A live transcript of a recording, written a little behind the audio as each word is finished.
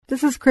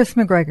This is Chris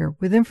McGregor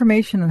with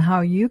information on how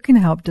you can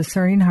help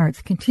Discerning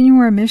Hearts continue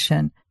our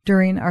mission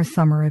during our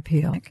summer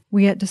appeal.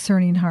 We at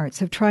Discerning Hearts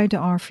have tried to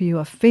offer you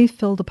a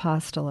faith-filled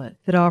apostolate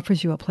that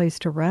offers you a place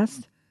to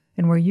rest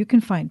and where you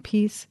can find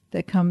peace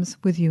that comes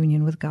with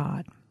union with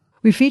God.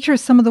 We feature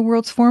some of the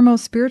world's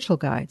foremost spiritual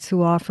guides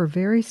who offer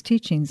various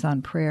teachings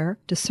on prayer,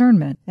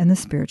 discernment, and the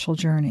spiritual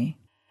journey.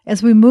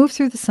 As we move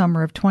through the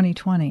summer of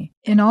 2020,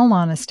 in all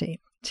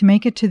honesty, to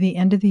make it to the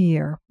end of the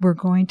year, we're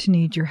going to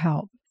need your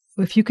help.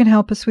 If you can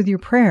help us with your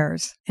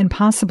prayers and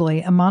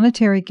possibly a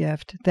monetary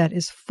gift that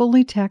is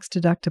fully tax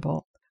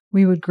deductible,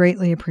 we would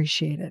greatly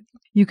appreciate it.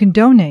 You can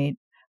donate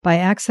by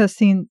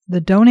accessing the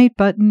donate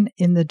button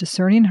in the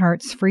Discerning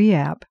Hearts free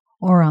app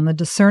or on the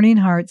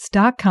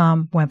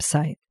discerninghearts.com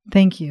website.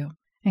 Thank you,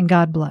 and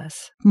God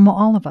bless from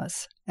all of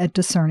us at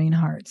Discerning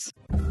Hearts.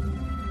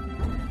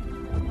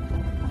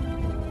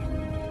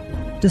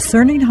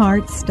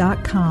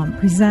 DiscerningHearts.com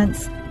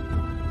presents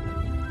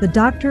The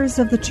Doctors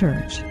of the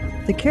Church,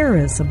 the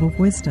Charism of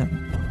Wisdom,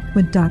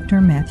 with Dr.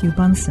 Matthew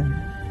Bunson.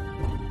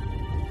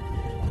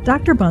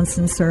 Dr.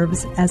 Bunson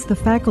serves as the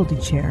faculty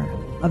chair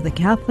of the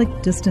Catholic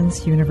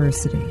Distance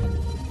University.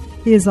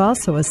 He is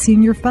also a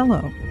senior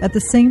fellow at the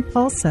St.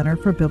 Paul Center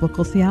for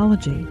Biblical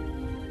Theology.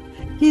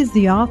 He is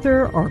the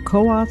author or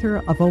co-author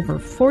of over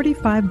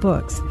 45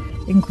 books,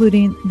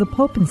 including the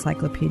Pope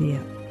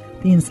Encyclopedia,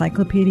 the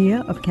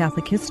Encyclopedia of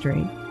Catholic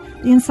History,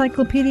 the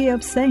Encyclopedia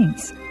of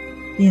Saints,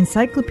 the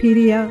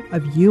Encyclopedia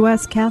of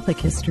U.S. Catholic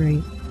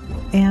History,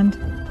 and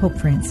Pope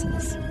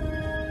Francis.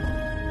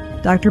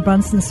 Dr.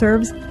 Bunson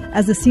serves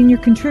as a senior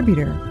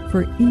contributor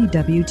for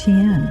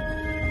EWTN.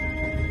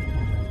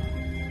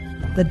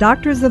 The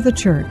Doctors of the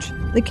Church,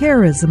 the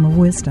Charism of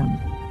Wisdom,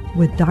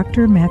 with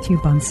Dr. Matthew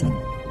Bunson.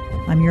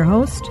 I'm your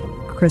host,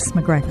 Chris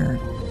McGregor.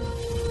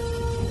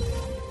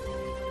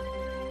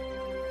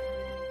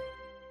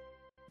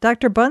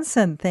 Dr.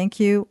 Bunson, thank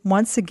you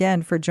once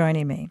again for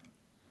joining me.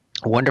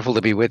 Wonderful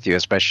to be with you,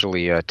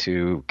 especially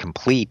to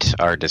complete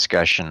our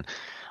discussion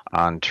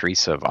on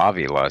Teresa of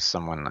Avila,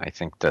 someone I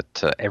think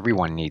that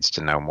everyone needs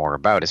to know more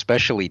about,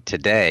 especially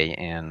today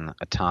in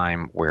a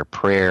time where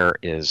prayer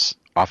is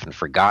often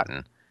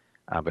forgotten.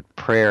 But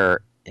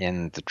prayer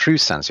in the true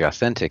sense, the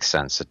authentic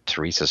sense that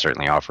Teresa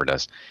certainly offered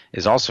us,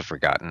 is also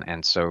forgotten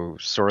and so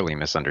sorely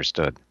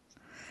misunderstood.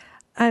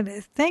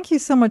 Thank you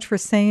so much for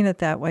saying it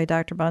that way,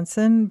 Dr.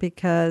 Bunson,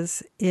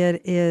 because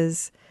it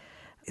is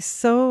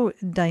so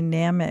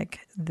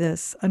dynamic,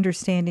 this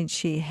understanding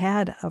she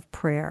had of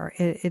prayer.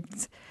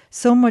 It's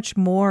so much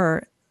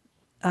more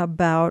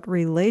about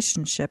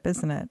relationship,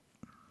 isn't it?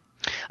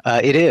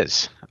 It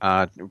is.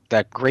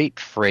 That great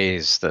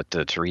phrase that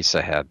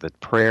Teresa had, that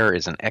prayer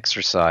is an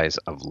exercise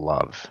of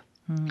love.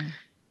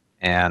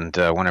 And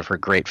one of her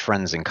great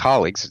friends and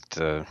colleagues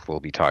that we'll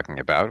be talking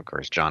about, of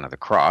course, John of the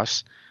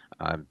Cross,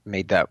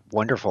 made that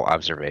wonderful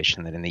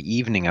observation that in the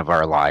evening of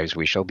our lives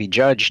we shall be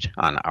judged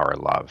on our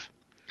love.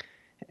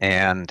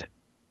 And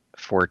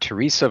for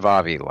Teresa of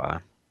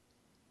Avila,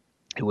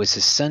 it was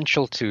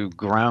essential to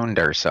ground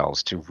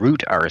ourselves, to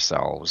root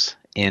ourselves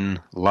in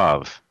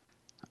love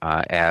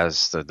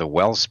as the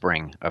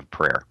wellspring of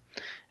prayer.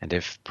 And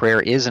if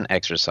prayer is an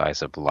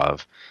exercise of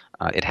love,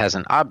 it has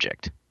an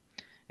object.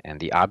 And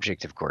the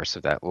object, of course,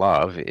 of that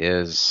love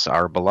is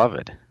our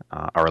beloved,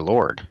 our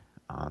Lord,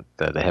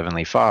 the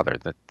Heavenly Father,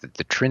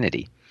 the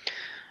Trinity.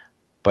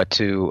 But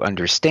to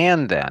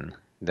understand then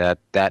that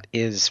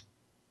is,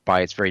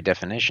 by its very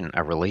definition,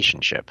 a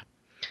relationship.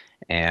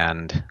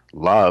 And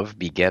love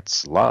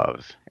begets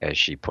love, as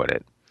she put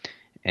it.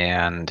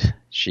 And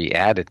she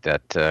added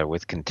that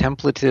with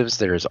contemplatives,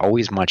 there is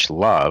always much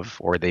love,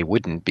 or they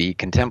wouldn't be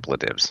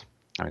contemplatives.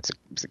 It's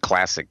a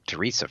classic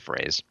Teresa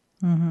phrase.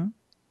 Mm-hmm.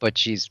 But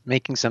she's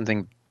making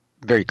something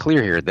very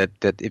clear here,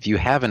 that if you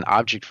have an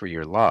object for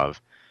your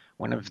love,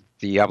 one of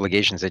the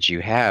obligations that you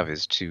have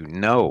is to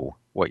know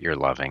what you're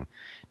loving,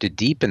 to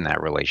deepen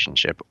that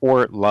relationship,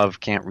 or love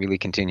can't really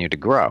continue to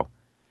grow.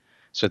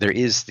 So there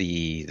is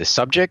the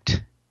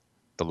subject,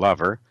 the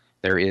lover,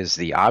 there is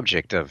the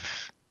object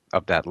of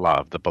that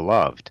love, the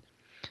beloved.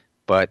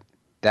 But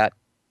that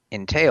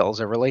entails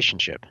a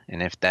relationship.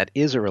 And if that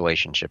is a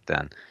relationship,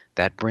 then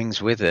that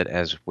brings with it,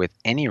 as with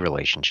any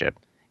relationship,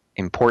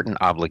 important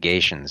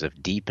obligations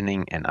of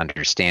deepening and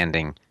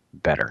understanding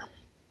better.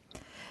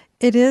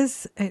 It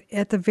is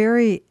at the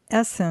very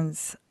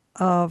essence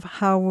of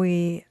how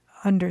we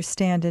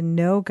understand and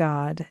know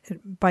God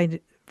by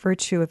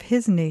virtue of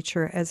his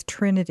nature as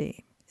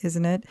Trinity,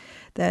 isn't it?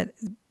 That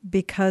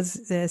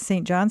because, as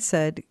St. John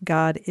said,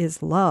 God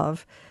is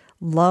love,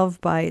 love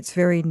by its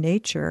very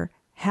nature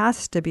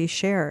has to be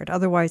shared.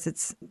 Otherwise,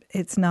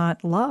 it's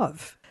not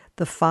love.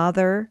 The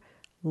Father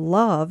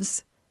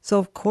loves, so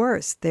of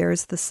course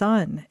there's the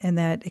Son, and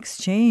that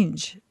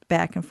exchange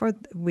back and forth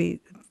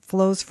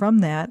flows from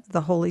that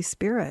the Holy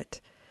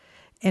Spirit.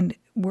 And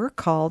we're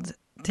called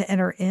to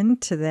enter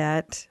into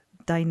that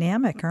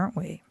dynamic, aren't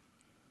we?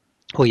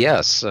 Well,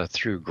 yes,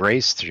 through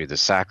grace, through the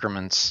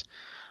sacraments,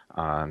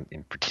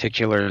 in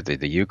particular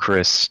the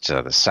Eucharist,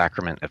 the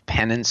sacrament of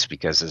penance,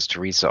 because as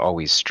Teresa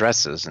always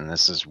stresses, and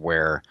this is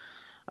where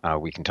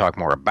we can talk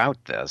more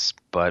about this.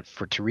 But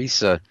for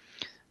Teresa,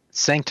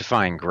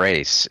 sanctifying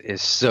grace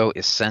is so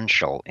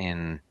essential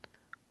in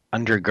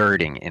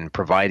undergirding, in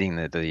providing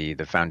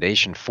the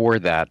foundation for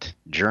that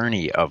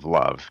journey of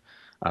love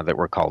that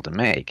we're called to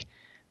make,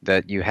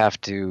 that you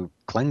have to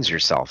cleanse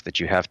yourself, that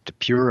you have to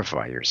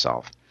purify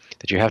yourself,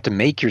 that you have to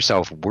make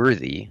yourself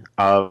worthy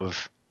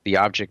of the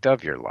object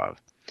of your love.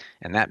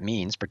 And that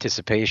means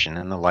participation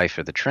in the life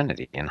of the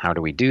Trinity. And how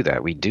do we do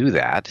that? We do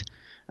that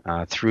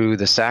through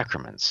the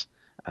sacraments,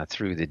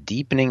 through the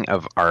deepening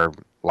of our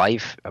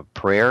life of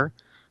prayer,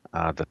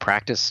 the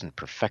practice and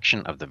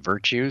perfection of the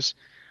virtues,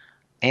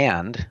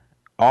 and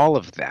all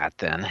of that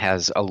then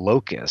has a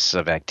locus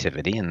of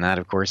activity, and that,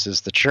 of course,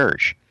 is the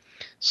church.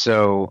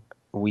 So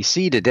we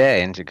see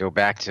today, and to go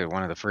back to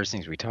one of the first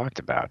things we talked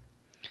about,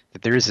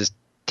 that there is this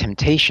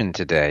temptation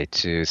today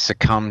to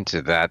succumb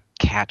to that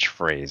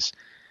catchphrase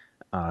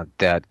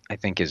that I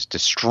think is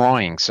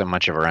destroying so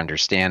much of our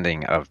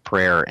understanding of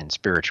prayer and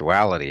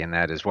spirituality, and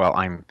that is, well,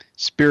 I'm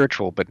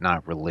spiritual but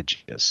not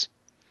religious.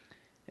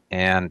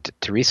 And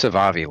Teresa of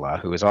Avila,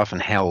 who is often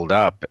held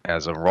up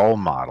as a role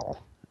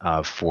model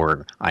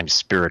for I'm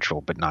spiritual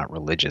but not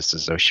religious,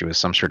 as though she was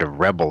some sort of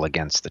rebel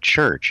against the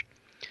church.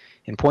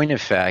 In point of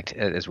fact,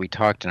 as we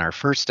talked in our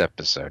first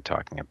episode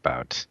talking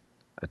about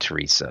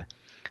Teresa,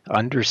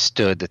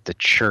 understood that the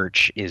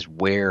church is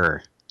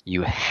where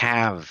you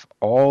have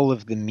all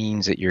of the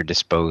means at your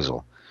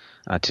disposal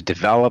to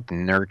develop,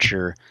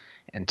 nurture,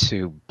 and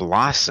to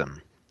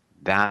blossom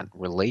that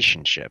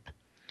relationship.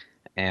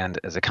 And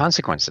as a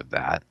consequence of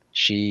that,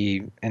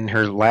 she, in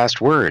her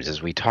last words,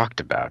 as we talked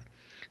about,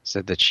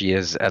 said that she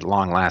is at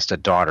long last a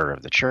daughter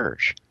of the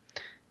church.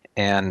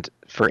 And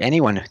for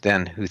anyone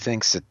then who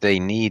thinks that they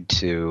need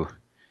to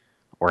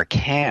or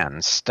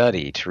can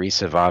study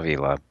Teresa of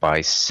Avila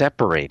by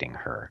separating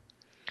her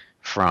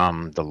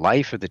from the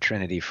life of the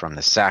Trinity, from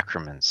the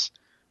sacraments,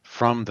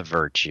 from the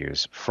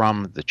virtues,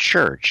 from the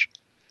church,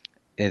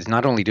 is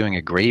not only doing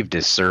a grave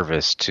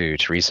disservice to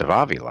Teresa of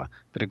Avila,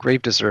 but a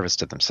grave disservice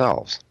to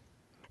themselves.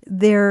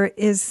 There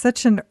is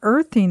such an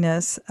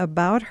earthiness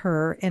about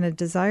her and a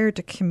desire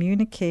to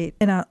communicate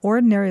in an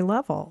ordinary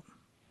level.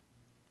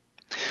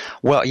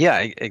 Well, yeah,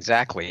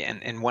 exactly.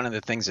 And one of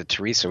the things that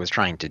Teresa was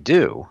trying to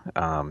do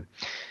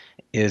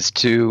is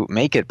to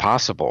make it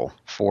possible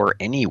for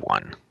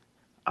anyone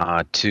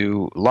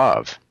to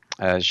love.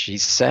 She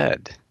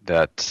said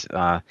that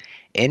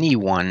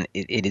anyone,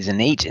 it is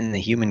innate in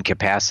the human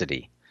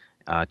capacity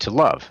to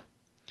love,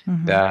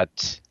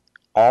 that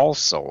all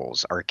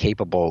souls are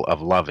capable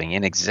of loving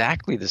in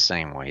exactly the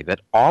same way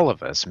that all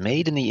of us,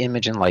 made in the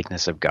image and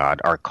likeness of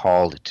God, are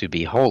called to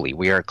be holy.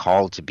 We are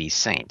called to be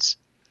saints.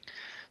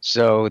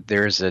 So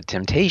there's a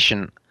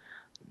temptation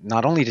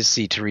not only to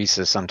see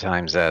Teresa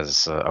sometimes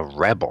as a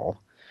rebel,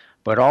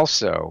 but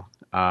also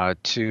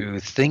to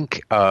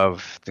think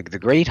of the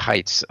great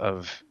heights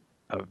of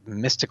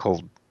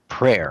mystical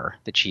prayer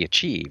that she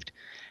achieved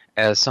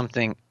as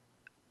something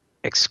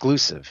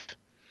exclusive,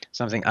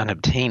 something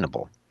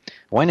unobtainable,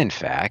 when in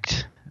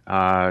fact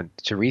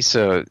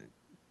Teresa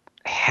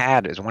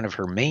had as one of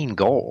her main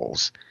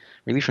goals,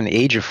 really from the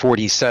age of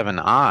 47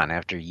 on,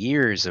 after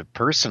years of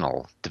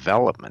personal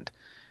development,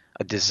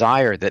 a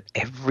desire that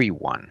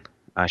everyone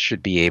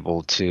should be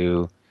able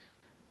to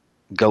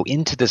go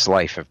into this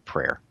life of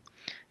prayer.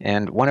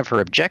 And one of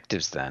her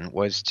objectives then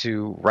was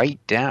to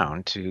write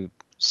down, to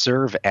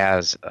serve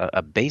as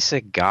a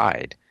basic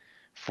guide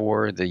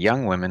for the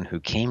young women who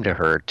came to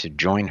her to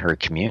join her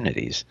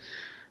communities,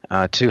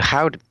 to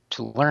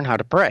learn how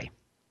to pray.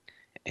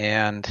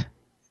 And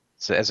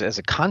so as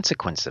a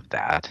consequence of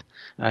that,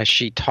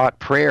 she taught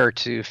prayer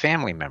to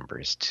family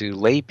members, to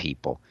lay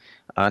people,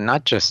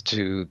 not just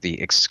to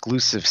the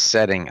exclusive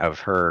setting of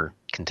her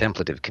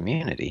contemplative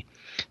community,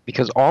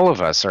 because all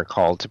of us are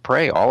called to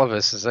pray. All of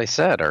us, as I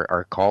said,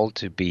 are called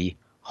to be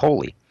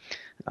holy.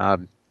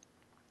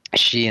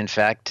 She, in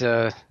fact,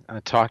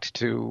 talked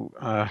to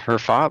her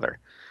father,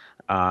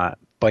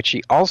 but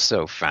she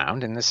also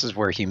found, and this is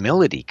where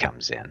humility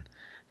comes in,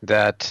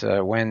 that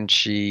when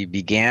she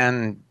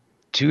began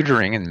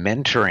tutoring and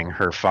mentoring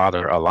her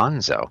father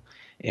Alonso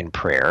in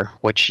prayer,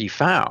 what she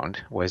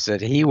found was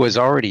that he was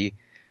already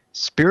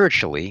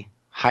spiritually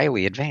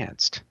highly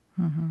advanced.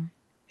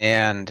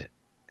 And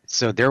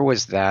so there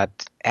was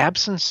that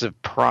absence of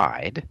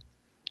pride,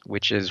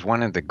 which is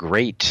one of the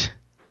great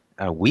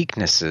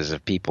weaknesses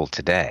of people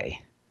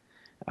today.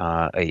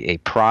 A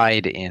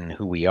pride in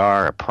who we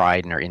are, a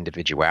pride in our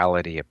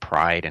individuality, a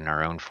pride in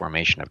our own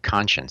formation of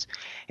conscience,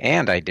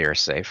 and I dare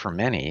say, for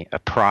many, a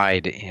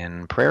pride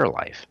in prayer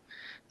life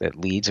that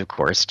leads, of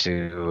course,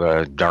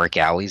 to dark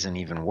alleys and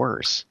even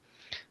worse.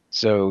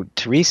 So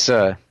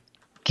Teresa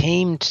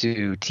came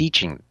to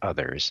teaching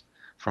others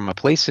from a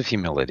place of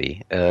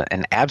humility,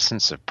 an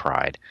absence of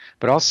pride,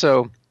 but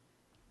also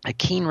a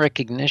keen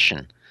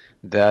recognition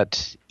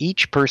that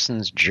each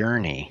person's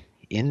journey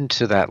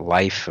into that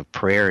life of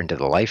prayer, into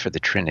the life of the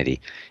Trinity,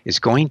 is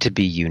going to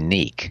be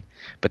unique.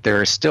 But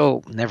there are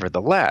still,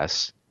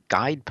 nevertheless,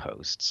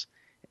 guideposts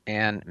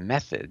and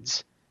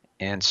methods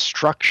and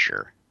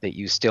structure that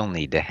you still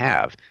need to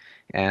have.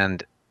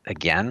 And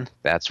again,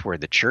 that's where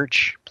the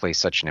church plays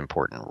such an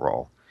important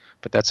role.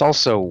 But that's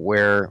also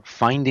where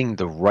finding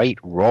the right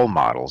role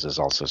models is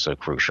also so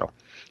crucial.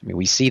 I mean,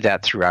 we see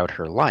that throughout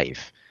her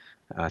life,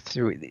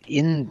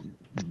 in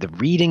the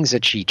readings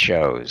that she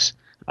chose,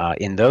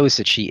 in those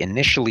that she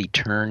initially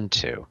turned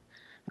to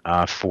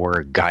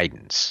for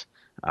guidance.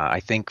 I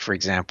think, for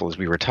example, as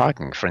we were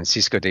talking,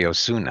 Francisco de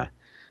Osuna,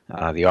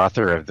 the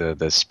author of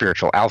the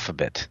spiritual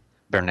alphabet,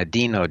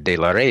 Bernardino de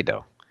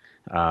Laredo,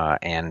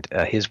 and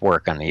his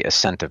work on the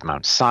ascent of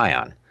Mount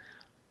Sion.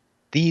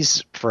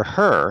 These, for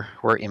her,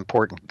 were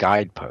important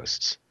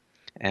guideposts.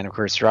 And of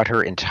course, throughout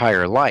her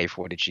entire life,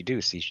 what did she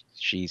do?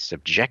 She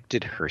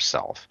subjected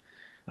herself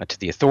to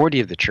the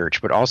authority of the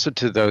church, but also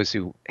to those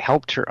who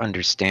helped her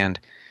understand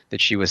that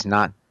she was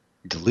not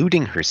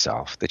deluding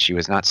herself, that she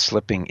was not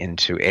slipping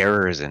into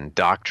errors in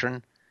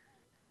doctrine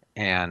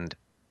and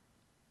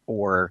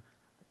or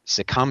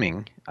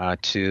succumbing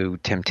to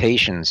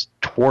temptations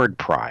toward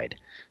pride,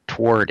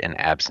 toward an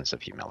absence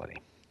of humility.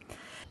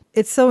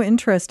 It's so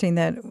interesting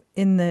that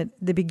in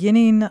the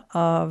beginning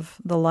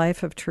of the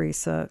life of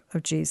Teresa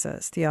of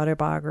Jesus, the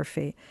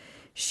autobiography,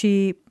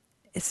 she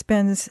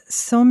spends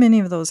so many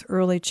of those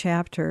early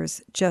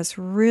chapters just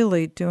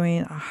really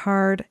doing a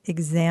hard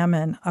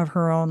examine of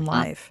her own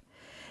life.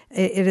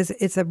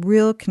 It's a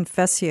real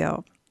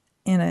confessio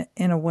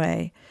in a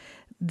way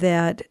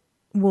that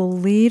will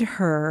lead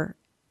her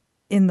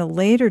in the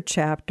later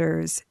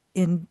chapters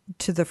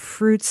into the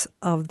fruits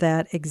of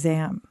that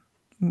exam,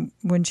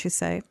 wouldn't you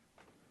say?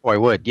 Oh, I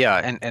would,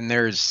 yeah. And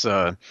there's,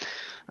 to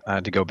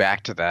go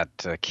back to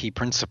that key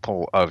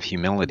principle of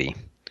humility,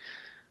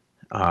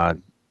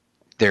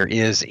 there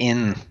is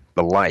in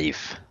the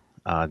life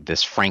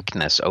this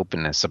frankness,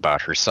 openness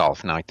about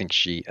herself. Now, I think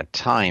she, at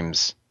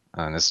times,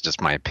 and this is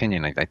just my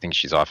opinion, I think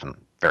she's often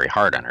very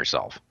hard on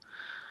herself.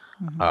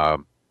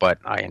 Mm-hmm. But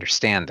I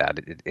understand that.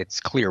 It's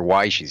clear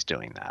why she's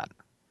doing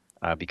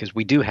that, because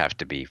we do have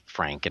to be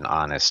frank and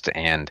honest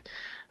and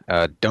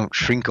don't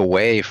shrink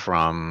away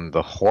from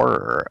the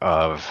horror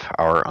of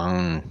our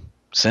own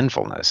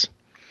sinfulness.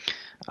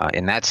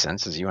 In that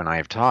sense, as you and I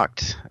have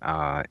talked,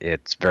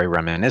 it's very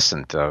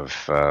reminiscent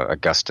of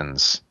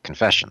Augustine's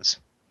Confessions.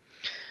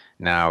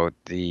 Now,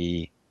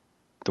 the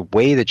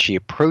way that she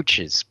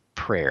approaches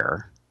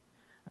prayer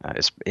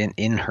is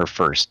in her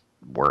first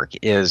work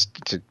is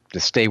to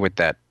stay with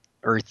that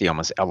earthy,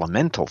 almost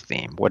elemental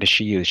theme. What does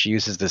she use? She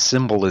uses the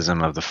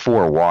symbolism of the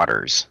four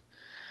waters.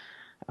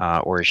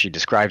 Or she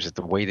describes it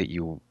the way that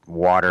you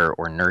water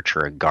or nurture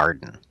a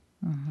garden.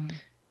 Mm-hmm.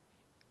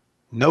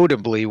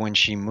 Notably, when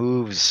she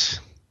moves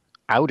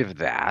out of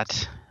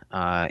that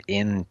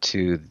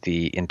into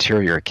the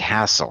interior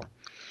castle,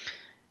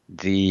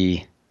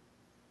 the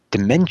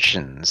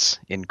dimensions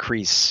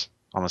increase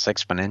almost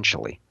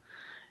exponentially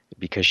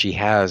because she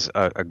has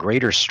a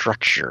greater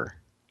structure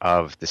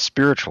of the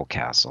spiritual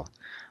castle,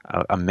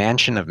 a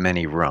mansion of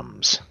many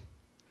rooms.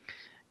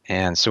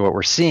 And so what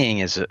we're seeing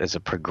is a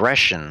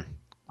progression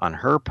on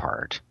her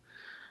part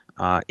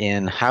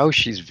in how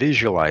she's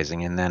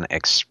visualizing and then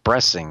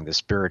expressing the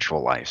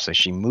spiritual life. So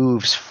she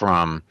moves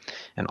from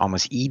an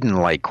almost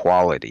Eden-like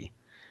quality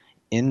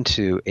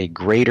into a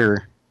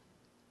greater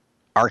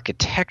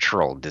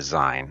architectural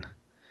design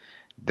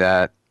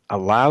that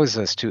allows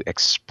us to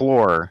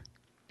explore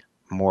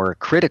more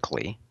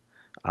critically,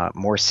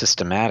 more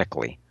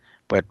systematically.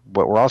 But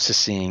what we're also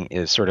seeing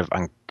is sort of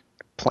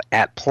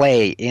at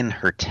play in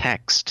her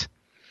text,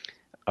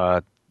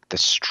 the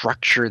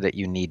structure that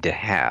you need to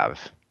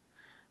have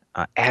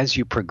as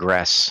you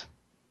progress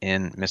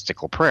in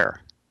mystical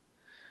prayer.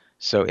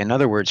 So in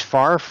other words,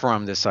 far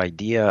from this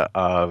idea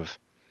of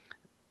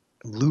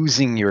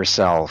losing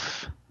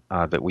yourself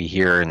that we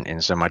hear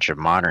in so much of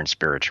modern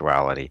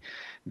spirituality,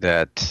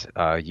 that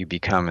you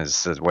become,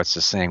 as what's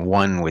the saying,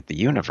 one with the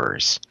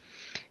universe.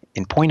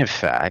 In point of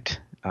fact,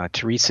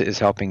 Teresa is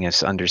helping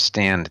us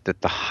understand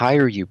that the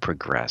higher you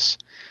progress,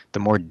 the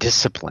more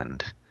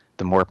disciplined,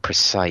 the more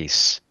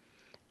precise,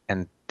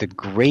 and the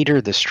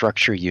greater the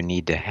structure you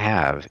need to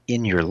have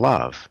in your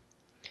love,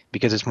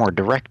 because it's more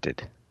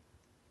directed.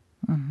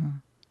 Mm-hmm.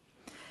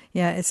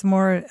 Yeah, it's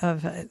more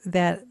of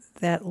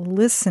that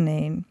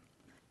listening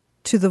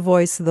to the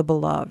voice of the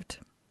beloved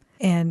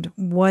and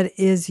what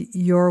is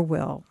your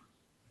will,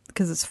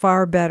 because it's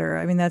far better.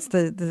 I mean, that's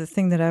the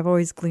thing that I've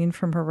always gleaned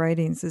from her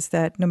writings is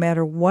that no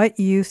matter what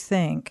you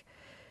think,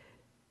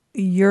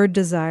 your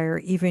desire,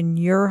 even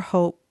your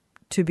hope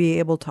to be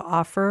able to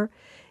offer,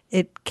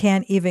 it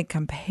can't even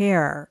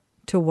compare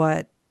to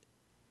what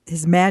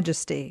His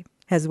Majesty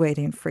has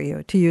waiting for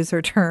you, to use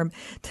her term,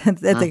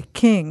 that the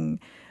king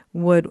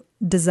would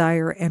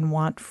desire and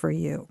want for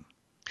you.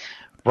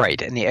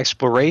 Right, and the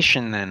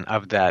exploration then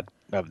of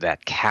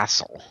that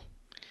castle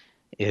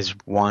is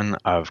one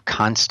of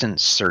constant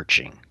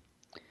searching,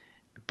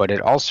 but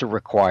it also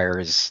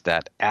requires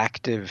that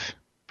active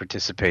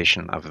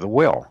participation of the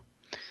will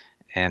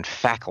and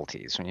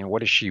faculties.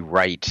 What does she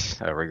write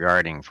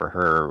regarding for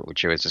her, which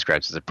she always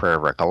describes as a prayer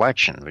of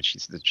recollection, which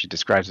she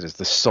describes it as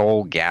the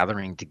soul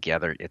gathering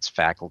together its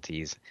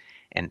faculties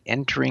and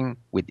entering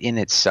within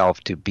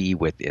itself to be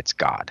with its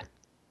God.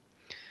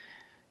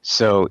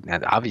 So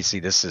obviously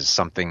this is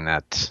something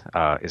that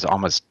is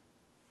almost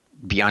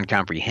beyond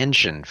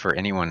comprehension for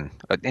anyone,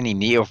 any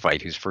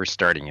neophyte who's first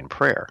starting in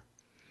prayer.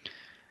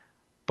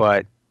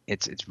 But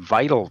it's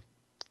vital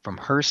from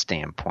her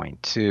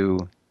standpoint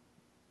to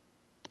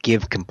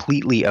give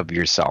completely of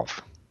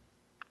yourself.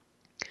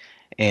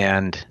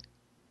 And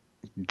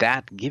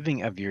that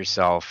giving of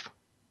yourself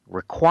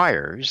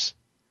requires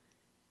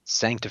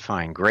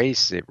sanctifying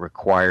grace. It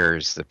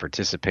requires the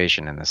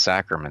participation in the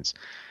sacraments.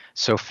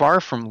 So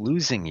far from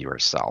losing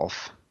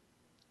yourself,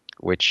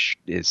 which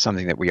is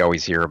something that we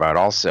always hear about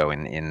also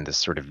in this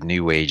sort of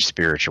New Age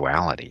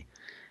spirituality,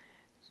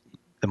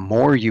 the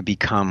more you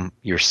become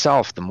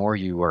yourself, the more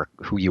you are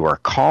who you are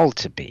called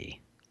to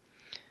be,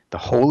 the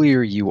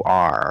holier you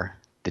are,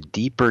 the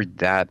deeper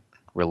that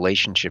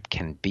relationship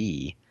can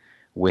be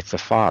with the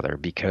Father,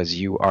 because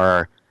you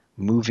are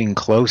moving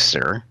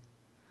closer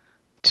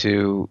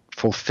to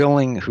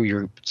fulfilling who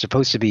you're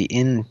supposed to be,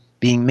 in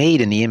being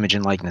made in the image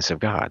and likeness of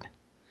God.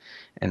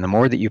 And the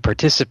more that you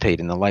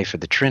participate in the life of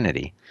the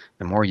Trinity,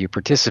 the more you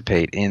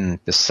participate in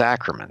the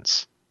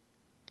sacraments,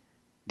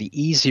 the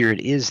easier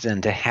it is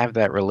then to have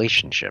that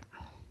relationship.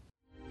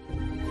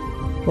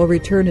 We'll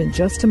return in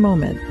just a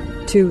moment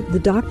to The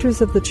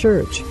Doctors of the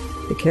Church,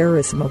 the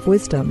Charism of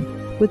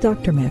Wisdom, with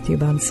Dr. Matthew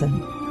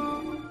Bunson.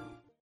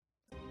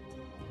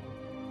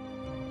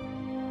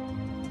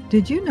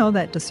 Did you know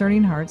that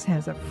Discerning Hearts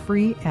has a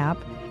free app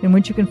in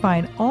which you can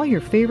find all your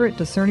favorite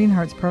Discerning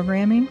Hearts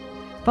programming?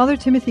 Father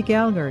Timothy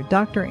Gallagher,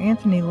 Dr.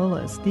 Anthony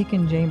Lillis,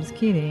 Deacon James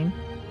Keating,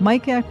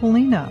 Mike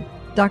Aquilina,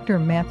 Dr.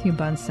 Matthew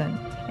Bunson,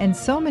 and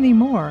so many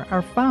more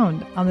are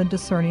found on the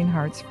Discerning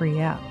Hearts free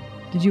app.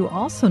 Did you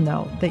also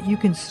know that you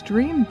can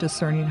stream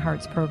Discerning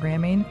Hearts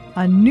programming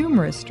on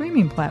numerous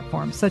streaming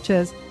platforms such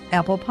as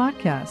Apple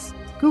Podcasts,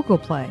 Google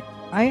Play,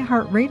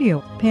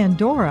 iHeartRadio,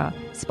 Pandora,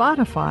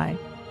 Spotify,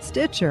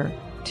 Stitcher,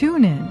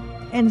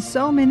 TuneIn, and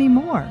so many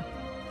more?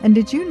 And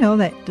did you know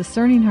that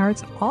Discerning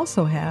Hearts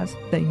also has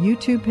the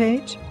YouTube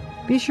page?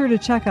 Be sure to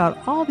check out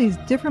all these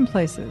different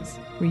places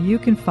where you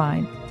can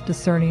find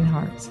Discerning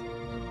Hearts.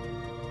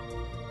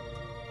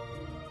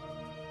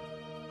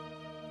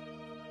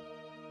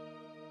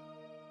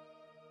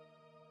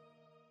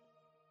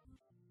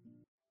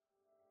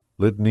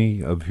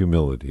 Litany of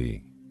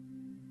Humility.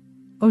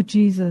 O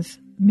Jesus,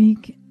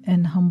 meek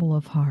and humble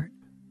of heart,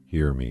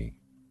 Hear me.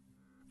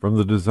 From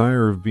the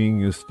desire of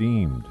being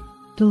esteemed,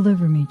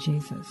 deliver me,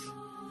 Jesus.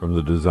 from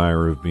the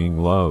desire of being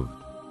loved,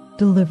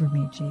 Deliver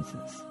me,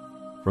 Jesus.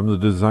 from the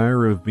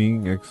desire of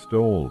being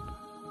extolled,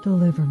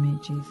 Deliver me,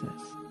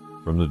 Jesus.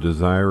 from the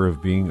desire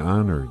of being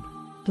honored,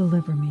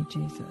 Deliver me,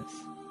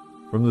 Jesus.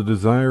 from the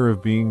desire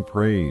of being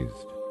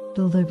praised,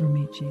 Deliver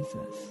me,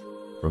 Jesus.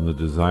 from the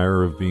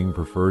desire of being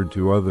preferred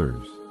to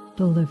others,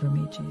 Deliver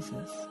me,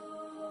 Jesus.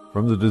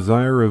 from the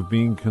desire of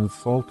being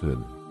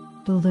consulted,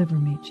 Deliver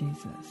me,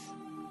 Jesus.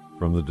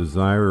 from the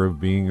desire of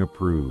being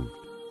approved,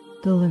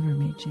 Deliver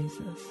me,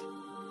 Jesus.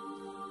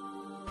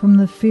 From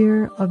the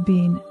fear of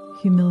being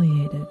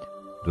humiliated,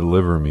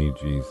 deliver me,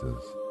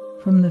 Jesus.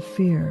 from the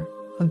fear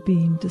of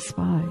being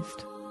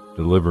despised,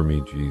 Deliver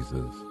me,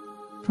 Jesus.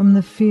 from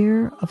the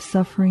fear of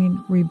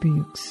suffering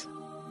rebukes,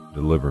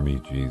 Deliver me,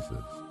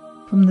 Jesus.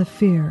 from the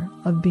fear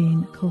of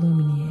being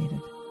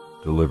calumniated,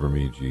 Deliver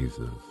me,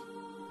 Jesus.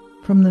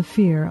 from the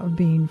fear of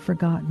being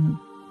forgotten,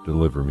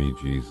 Deliver me,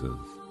 Jesus.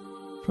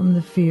 from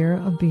the fear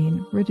of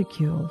being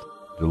ridiculed,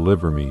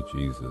 Deliver me,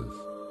 Jesus.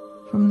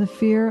 from the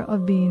fear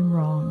of being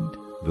wronged,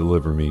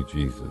 Deliver me,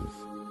 Jesus.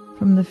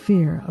 from the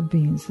fear of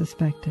being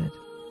suspected,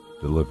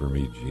 Deliver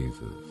me,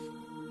 Jesus.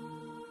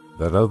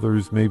 That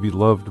others may be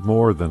loved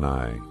more than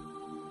I,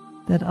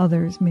 that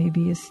others may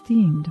be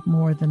esteemed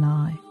more than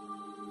I,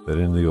 that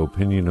in the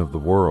opinion of the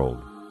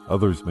world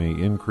others may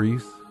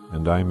increase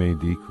and I may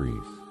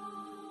decrease,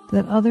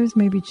 that others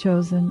may be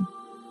chosen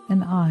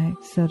and I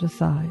set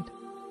aside,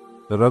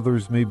 that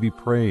others may be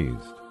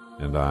praised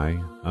and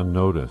I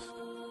unnoticed,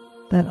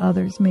 that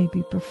others may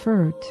be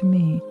preferred to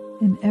me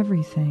in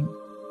everything,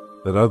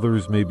 that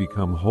others may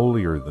become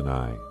holier than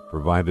I,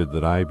 provided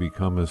that I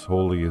become as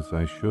holy as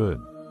I should.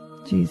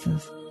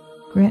 Jesus,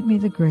 grant me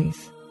the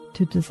grace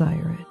to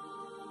desire it.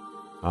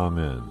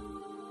 Amen.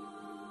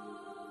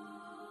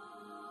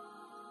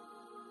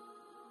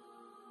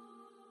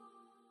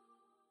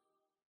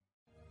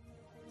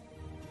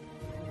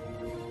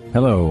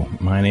 Hello,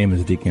 my name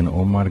is Deacon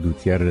Omar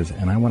Gutierrez,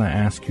 and I want to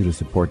ask you to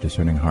support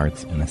Discerning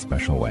Hearts in a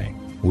special way.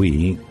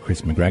 We,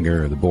 Chris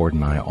McGregor, the board,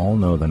 and I all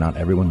know that not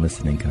everyone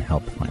listening can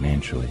help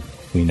financially.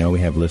 We know we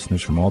have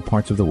listeners from all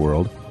parts of the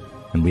world,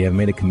 and we have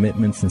made a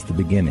commitment since the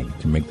beginning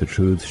to make the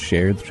truths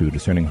shared through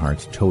Discerning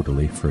Hearts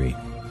totally free.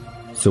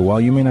 So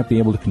while you may not be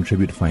able to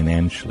contribute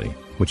financially,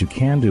 what you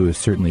can do is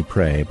certainly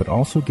pray, but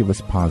also give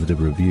us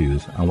positive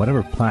reviews on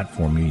whatever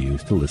platform you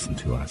use to listen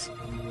to us.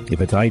 If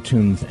it's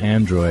iTunes,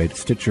 Android,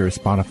 Stitcher,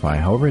 Spotify,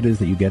 however it is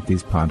that you get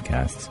these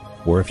podcasts,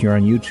 or if you're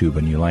on YouTube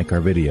and you like our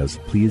videos,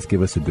 please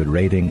give us a good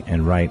rating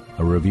and write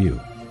a review.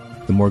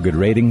 The more good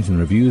ratings and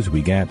reviews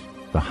we get,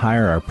 the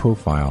higher our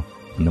profile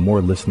and the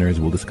more listeners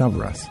will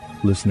discover us,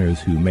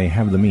 listeners who may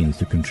have the means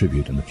to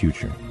contribute in the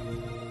future.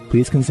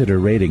 Please consider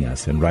rating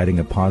us and writing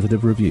a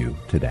positive review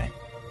today.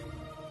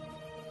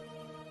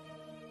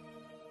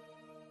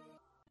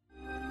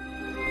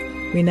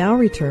 We now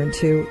return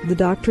to The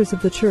Doctors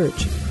of the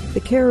Church,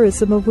 the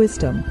Charism of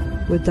Wisdom,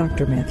 with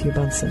Dr. Matthew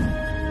Bunson.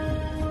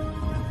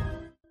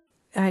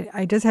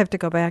 I just have to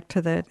go back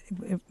to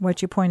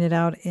what you pointed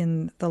out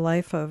in the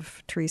life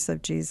of Teresa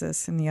of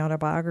Jesus in the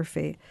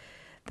autobiography,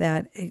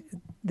 that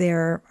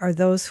there are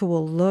those who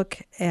will look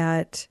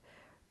at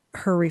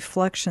her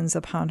reflections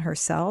upon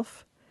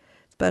herself,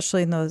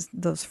 especially in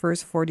those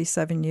first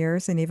 47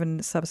 years and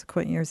even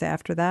subsequent years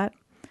after that,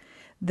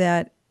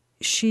 that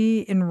she,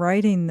 in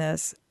writing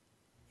this,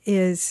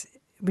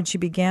 when she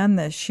began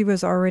this, she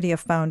was already a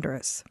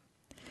founderess.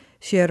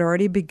 She had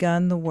already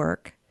begun the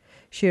work.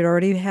 She had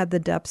already had the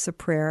depths of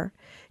prayer.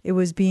 It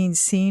was being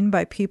seen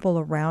by people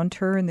around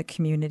her in the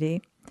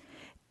community.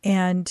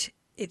 And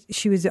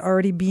she was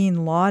already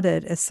being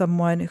lauded as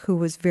someone who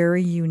was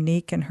very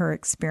unique in her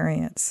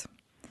experience.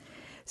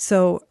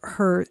 So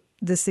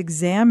this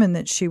examine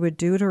that she would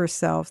do to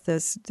herself,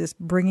 this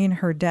bringing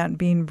her down,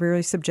 being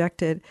very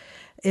subjected,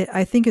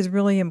 I think is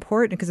really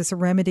important because it's a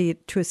remedy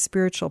to a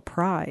spiritual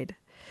pride.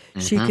 Mm-hmm.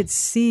 She could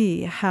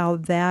see how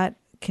that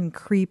can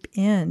creep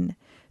in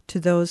to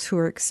those who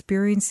are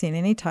experiencing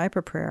any type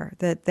of prayer,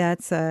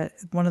 that's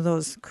one of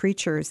those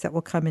creatures that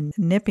will come in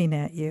nipping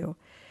at you.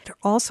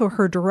 Also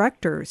her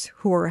directors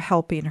who are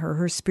helping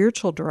her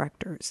spiritual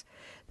directors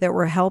that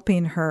were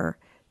helping her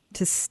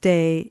to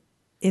stay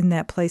in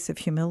that place of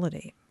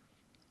humility.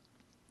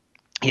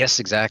 Yes,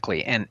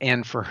 exactly.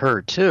 And for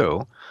her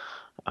too,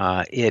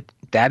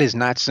 that is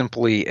not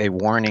simply a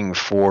warning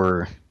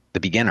for the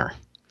beginner.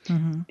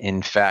 Mm-hmm.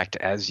 In fact,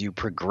 as you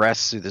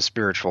progress through the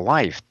spiritual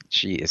life,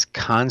 she is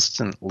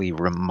constantly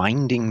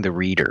reminding the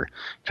reader,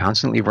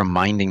 constantly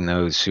reminding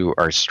those who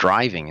are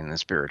striving in the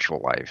spiritual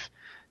life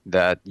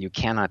that you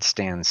cannot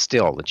stand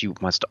still, that you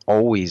must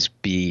always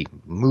be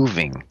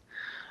moving.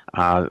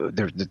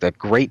 The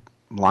great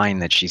line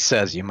that she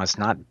says, you must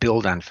not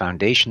build on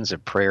foundations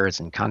of prayers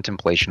and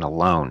contemplation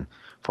alone,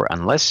 for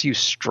unless you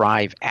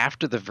strive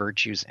after the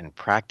virtues and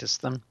practice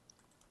them,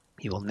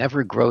 you will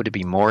never grow to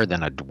be more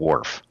than a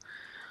dwarf.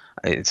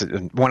 It's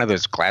one of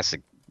those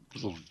classic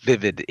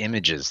vivid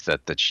images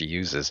that she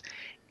uses.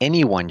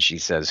 Anyone, she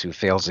says, who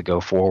fails to go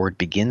forward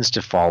begins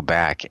to fall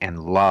back,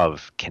 and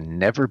love can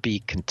never be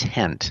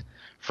content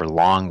for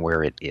long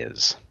where it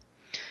is.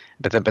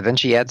 But then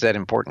she adds that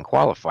important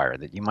qualifier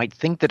that you might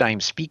think that I am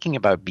speaking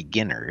about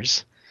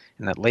beginners,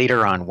 and that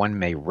later on one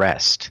may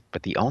rest,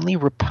 but the only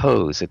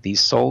repose that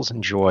these souls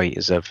enjoy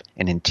is of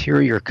an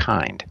interior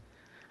kind.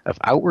 Of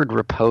outward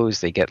repose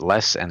they get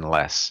less and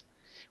less.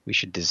 We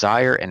should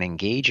desire and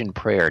engage in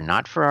prayer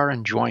not for our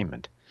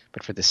enjoyment,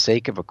 but for the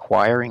sake of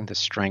acquiring the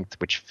strength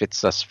which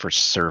fits us for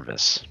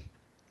service.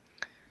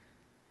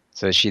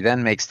 So she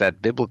then makes that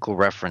biblical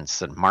reference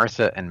that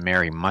Martha and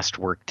Mary must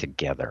work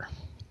together.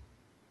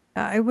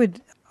 I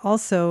would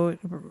also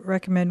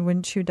recommend,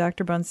 wouldn't you,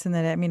 Dr. Bunson,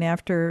 that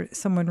after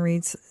someone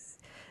reads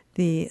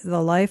the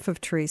life of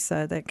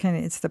Teresa,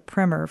 it's the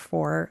primer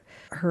for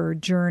her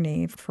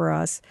journey for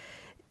us,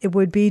 it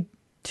would be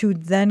to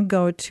then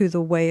go to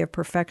The Way of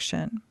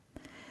Perfection.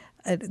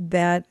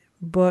 That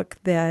book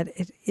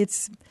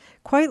it's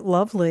quite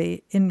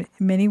lovely in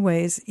many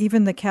ways.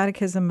 Even the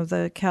Catechism of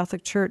the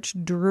Catholic Church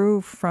drew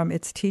from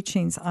its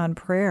teachings on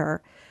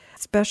prayer,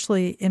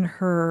 especially in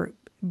her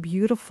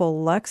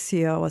beautiful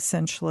Lectio,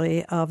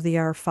 essentially, of the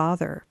Our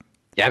Father.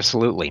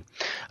 Absolutely.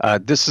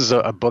 This is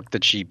a book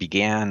that she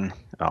began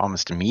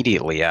almost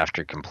immediately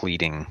after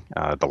completing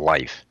the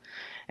life.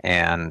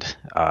 And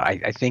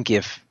I think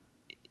if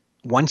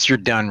once you're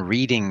done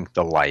reading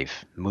the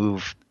life,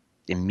 move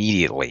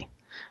immediately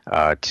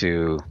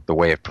to The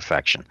Way of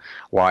Perfection.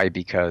 Why?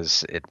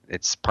 Because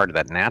it's part of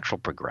that natural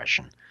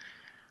progression.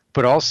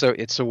 But also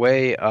it's a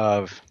way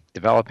of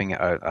developing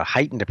a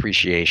heightened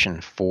appreciation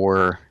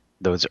for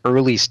those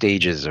early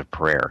stages of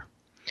prayer.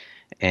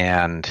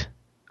 And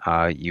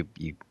you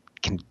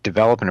can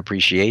develop an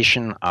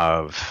appreciation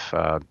of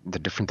the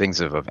different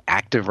things of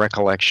active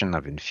recollection,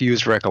 of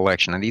infused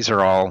recollection. And these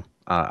are all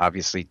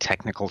obviously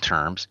technical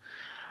terms.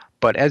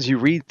 But as you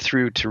read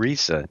through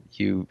Teresa,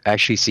 you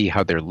actually see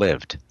how they're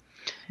lived.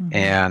 Mm-hmm.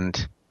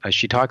 And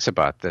she talks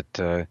about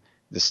that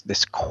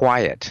this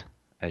quiet,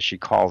 as she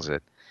calls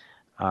it,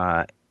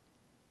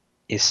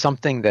 is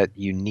something that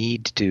you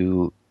need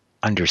to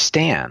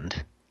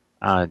understand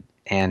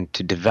and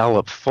to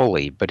develop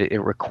fully. But it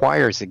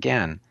requires,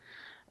 again,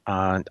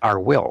 our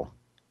will.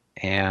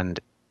 And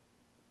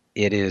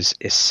it is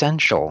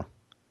essential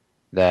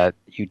that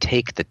you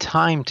take the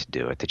time to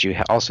do it, that you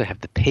also have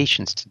the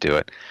patience to do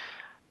it.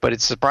 But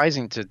it's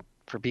surprising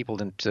for people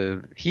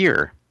to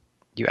hear,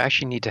 you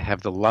actually need to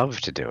have the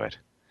love to do it.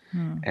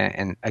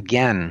 And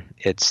again,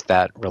 it's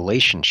that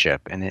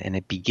relationship, and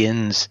it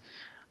begins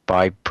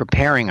by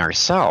preparing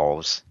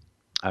ourselves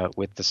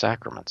with the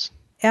sacraments.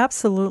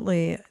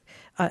 Absolutely.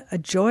 A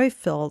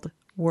joy-filled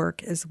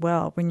work as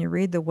well. When you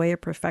read The Way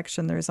of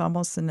Perfection, there's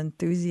almost an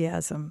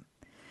enthusiasm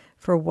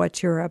for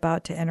what you're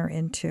about to enter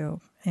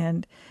into.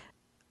 And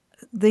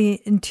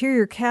the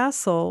interior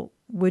castle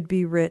would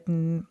be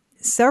written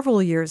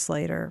several years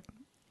later.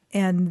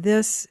 And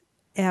this,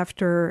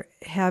 after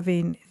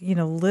having,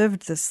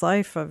 lived this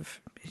life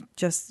of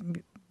just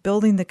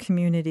building the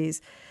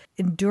communities,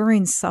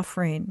 enduring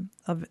suffering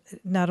of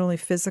not only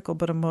physical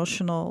but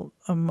emotional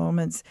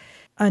moments,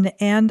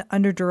 and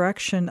under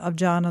direction of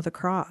John of the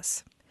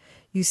Cross.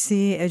 You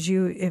see, as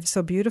you have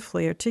so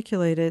beautifully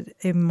articulated,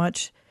 a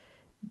much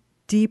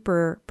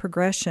deeper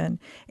progression.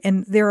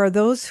 And there are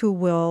those who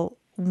will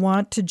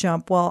want to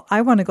jump, well,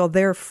 I want to go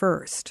there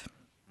first.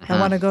 I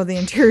want to go to the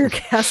interior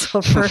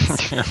castle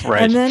first.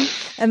 Right.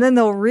 And then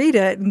they'll read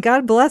it, and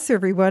God bless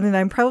everyone, and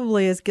I'm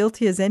probably as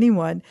guilty as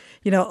anyone,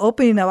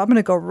 opening up, I'm going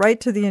to go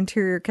right to the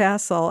interior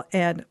castle,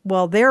 and,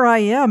 well, there I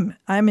am.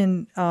 I'm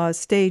in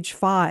stage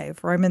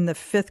 5, or I'm in the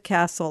 5th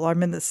castle, or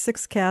I'm in the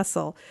 6th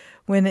castle,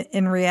 when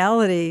in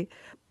reality,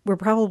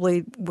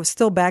 we're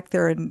still back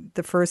there in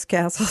the first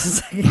castle,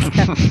 second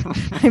castle.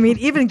 I mean,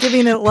 even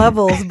giving it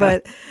levels,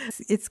 but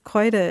it's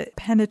quite a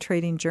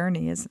penetrating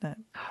journey, isn't it?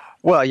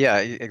 Well, yeah,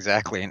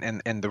 exactly.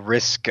 And the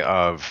risk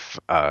of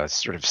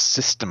sort of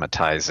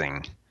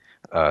systematizing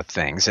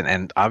things.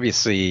 And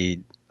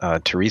obviously,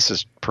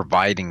 Teresa's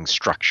providing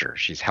structure.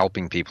 She's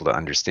helping people to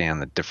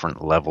understand the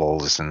different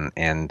levels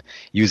and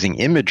using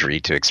imagery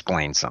to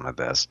explain some of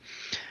this.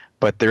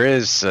 But there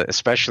is,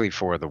 especially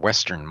for the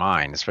Western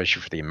mind,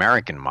 especially for the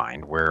American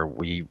mind, where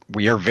we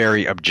are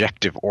very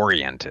objective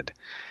oriented.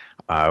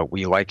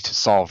 We like to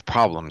solve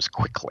problems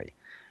quickly.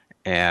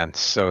 And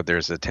so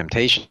there's a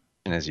temptation,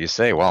 as you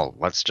say, well,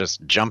 let's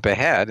just jump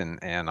ahead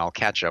and I'll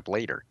catch up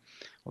later.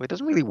 Well, it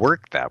doesn't really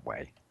work that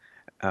way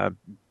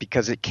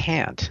because it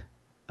can't.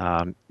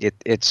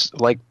 It's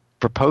like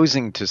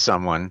proposing to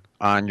someone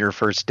on your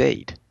first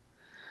date.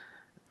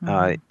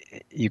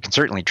 You can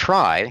certainly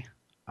try,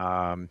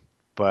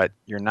 but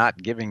you're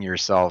not giving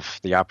yourself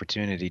the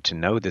opportunity to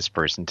know this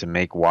person, to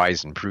make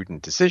wise and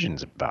prudent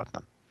decisions about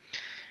them.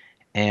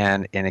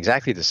 And in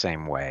exactly the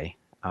same way,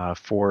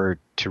 for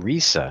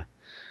Teresa,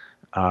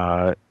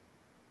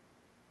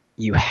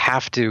 you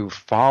have to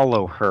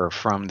follow her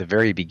from the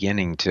very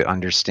beginning to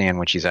understand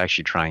what she's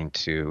actually trying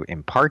to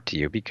impart to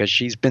you, because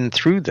she's been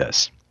through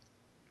this.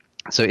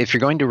 So if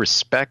you're going to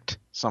respect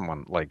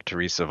someone like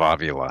Teresa of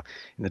Avila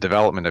in the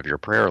development of your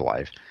prayer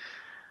life,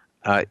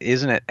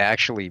 isn't it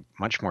actually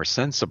much more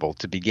sensible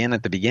to begin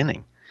at the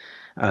beginning,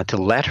 to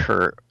let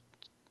her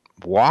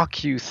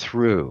walk you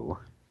through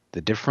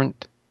the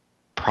different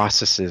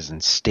processes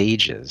and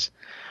stages,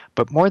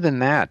 but more than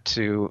that,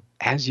 to,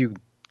 as you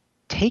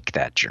take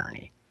that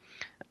journey,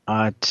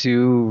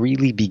 to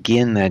really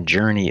begin that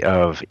journey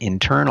of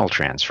internal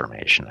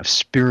transformation, of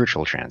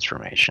spiritual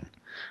transformation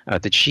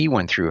that she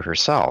went through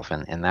herself.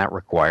 And that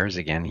requires,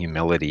 again,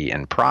 humility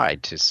and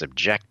pride to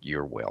subject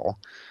your will,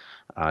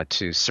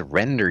 to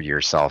surrender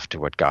yourself to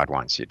what God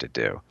wants you to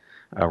do,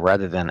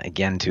 rather than,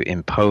 again, to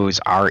impose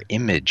our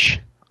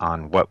image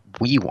on what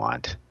we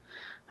want,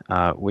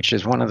 which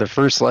is one of the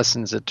first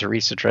lessons that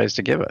Teresa tries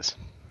to give us.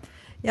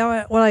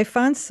 Yeah, what I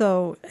found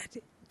so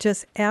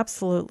just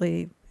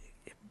absolutely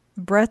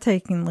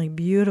breathtakingly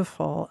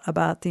beautiful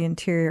about the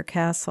interior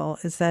castle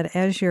is that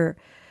as you're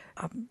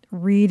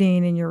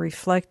reading and you're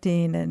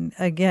reflecting, and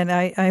again,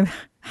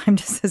 I'm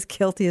just as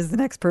guilty as the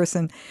next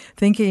person,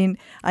 thinking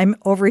I'm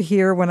over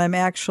here when I'm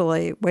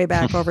actually way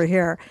back over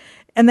here.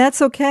 And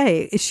that's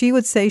okay. She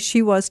would say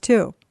she was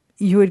too.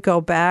 You would go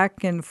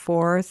back and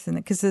forth, and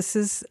because this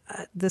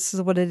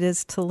is what it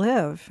is to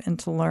live and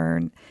to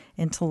learn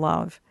and to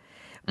love.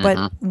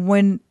 But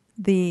when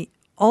the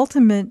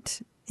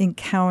ultimate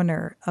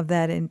encounter of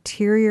that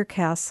interior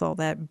castle,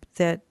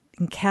 that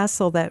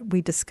castle that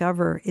we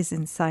discover is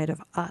inside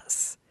of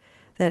us,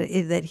 that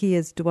he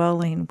is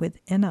dwelling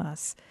within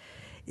us,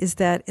 is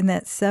that in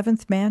that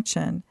 7th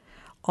mansion,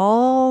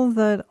 all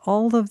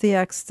of the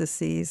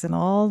ecstasies and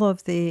all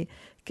of the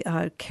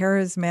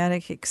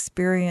charismatic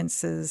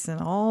experiences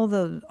and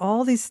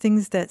all these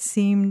things that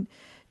seem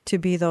to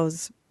be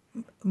those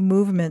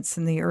movements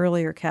in the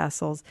earlier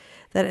castles,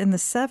 that in the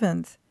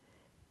 7th,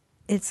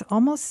 it's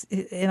almost,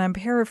 and I'm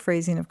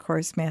paraphrasing, of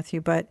course,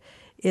 Matthew, but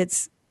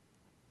it's,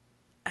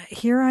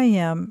 here I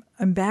am,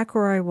 I'm back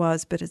where I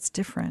was, but it's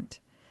different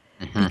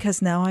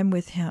because now I'm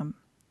with him.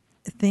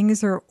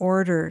 Things are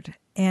ordered,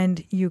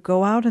 and you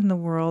go out in the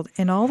world,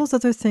 and all those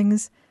other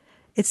things,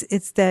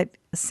 it's that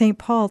St.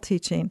 Paul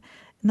teaching,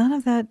 none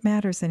of that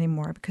matters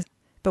anymore,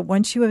 but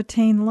once you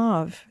attain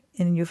love,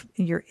 and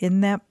you're in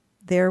that,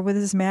 there with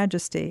his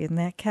majesty in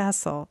that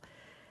castle,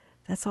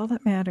 that's all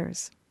that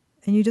matters.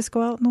 And you just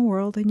go out in the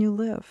world and you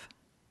live.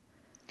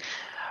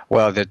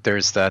 Well,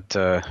 there's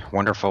that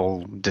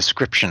wonderful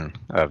description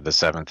of the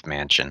 7th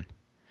mansion,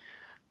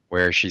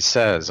 where she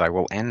says, I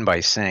will end by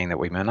saying that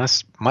we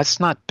must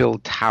not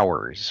build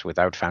towers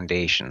without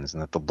foundations,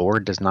 and that the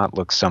Lord does not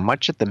look so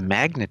much at the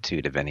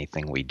magnitude of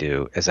anything we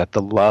do as at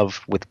the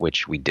love with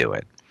which we do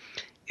it.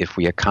 If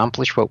we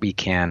accomplish what we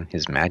can,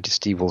 his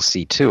majesty will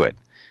see to it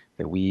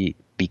that we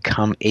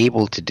become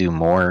able to do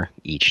more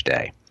each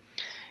day.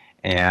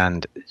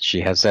 And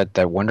she has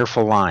that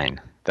wonderful line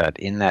that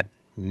in that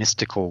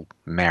mystical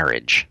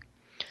marriage,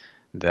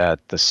 that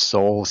the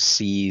soul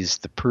sees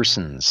the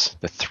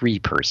three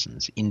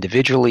persons,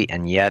 individually,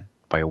 and yet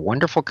by a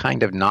wonderful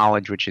kind of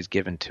knowledge which is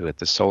given to it,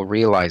 the soul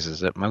realizes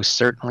that most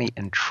certainly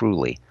and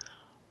truly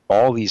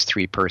all these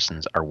three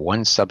persons are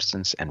one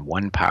substance and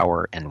one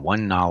power and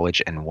one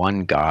knowledge and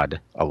one God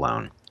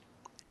alone.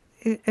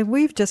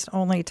 We've just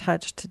only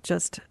touched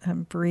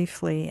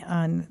briefly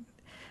on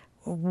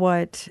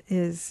what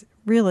is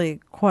really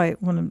quite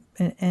an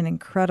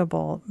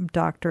incredible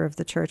doctor of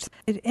the church.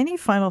 Any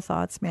final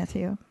thoughts,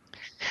 Matthew?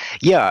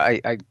 Yeah,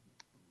 I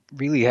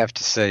really have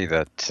to say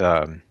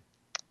that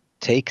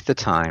take the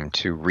time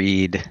to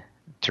read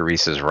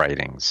Teresa's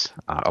writings.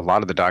 A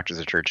lot of the doctors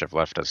of the church have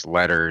left us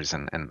letters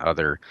and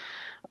other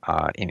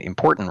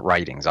important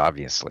writings,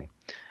 obviously.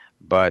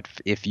 But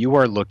if you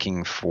are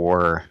looking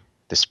for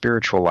the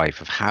spiritual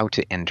life of how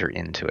to enter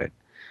into it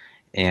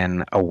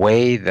in a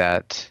way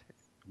that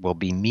will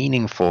be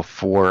meaningful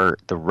for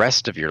the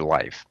rest of your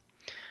life,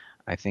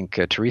 I think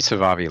Teresa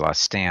of Avila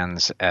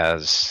stands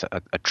as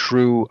a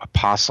true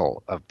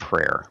apostle of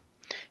prayer.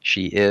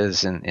 She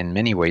is, in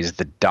many ways,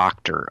 the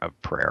doctor of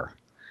prayer.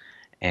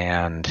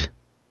 And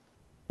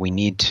we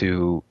need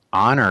to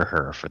honor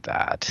her for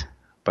that,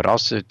 but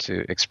also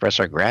to express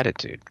our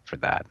gratitude for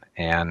that.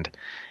 And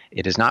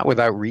it is not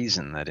without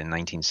reason that in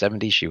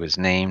 1970 she was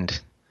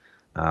named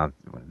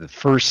the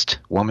first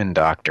woman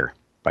doctor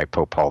by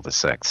Pope Paul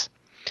VI,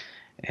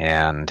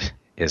 and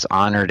is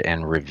honored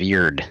and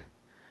revered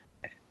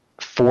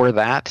for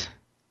that,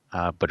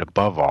 but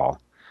above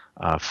all,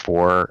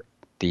 for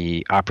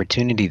the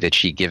opportunity that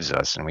she gives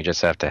us, and we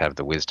just have to have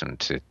the wisdom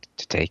to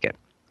take it.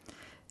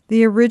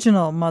 The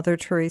original Mother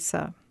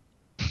Teresa.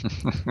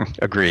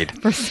 Agreed.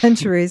 For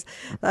centuries.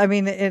 I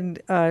mean,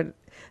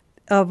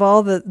 of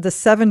all the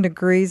 7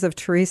 degrees of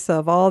Teresa,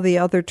 of all the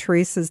other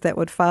Teresas that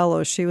would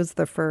follow, she was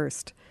the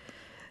first.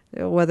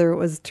 Whether it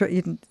was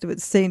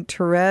Saint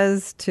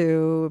Therese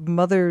to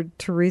Mother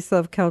Teresa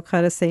of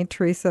Calcutta, Saint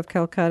Teresa of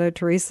Calcutta,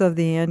 Teresa of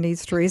the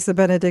Andes, Teresa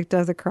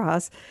Benedicta of the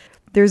Cross,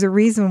 there's a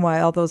reason why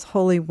all those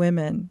holy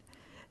women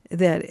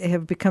that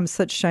have become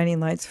such shining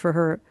lights for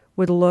her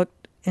would look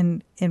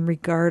and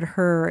regard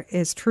her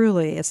as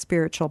truly a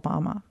spiritual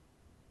mama.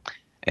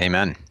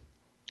 Amen.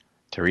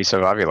 Teresa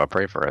of Avila,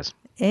 pray for us.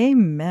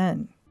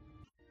 Amen.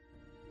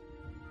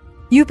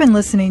 You've been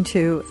listening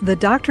to The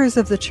Doctors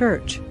of the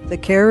Church, the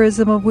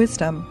Charism of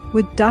Wisdom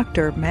with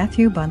Dr.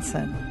 Matthew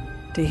Bunson.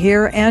 To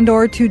hear and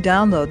or to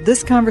download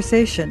this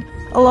conversation,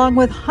 along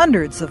with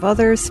hundreds of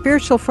other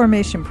spiritual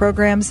formation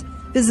programs,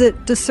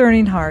 visit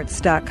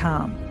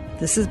discerninghearts.com.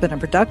 This has been a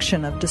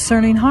production of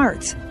Discerning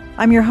Hearts.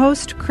 I'm your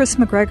host, Chris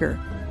McGregor.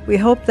 We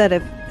hope that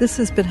if this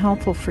has been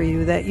helpful for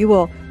you, that you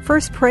will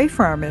first pray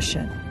for our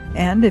mission.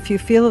 And if you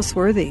feel us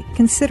worthy,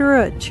 consider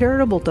a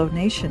charitable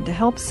donation to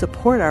help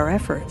support our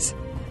efforts.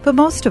 But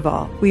most of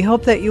all, we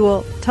hope that you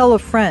will tell a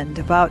friend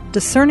about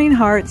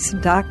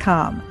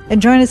discerninghearts.com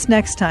and join us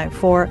next time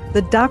for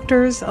The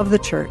Doctors of the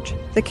Church,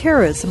 the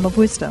Charism of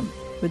Wisdom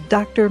with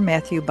Dr.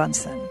 Matthew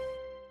Bunson.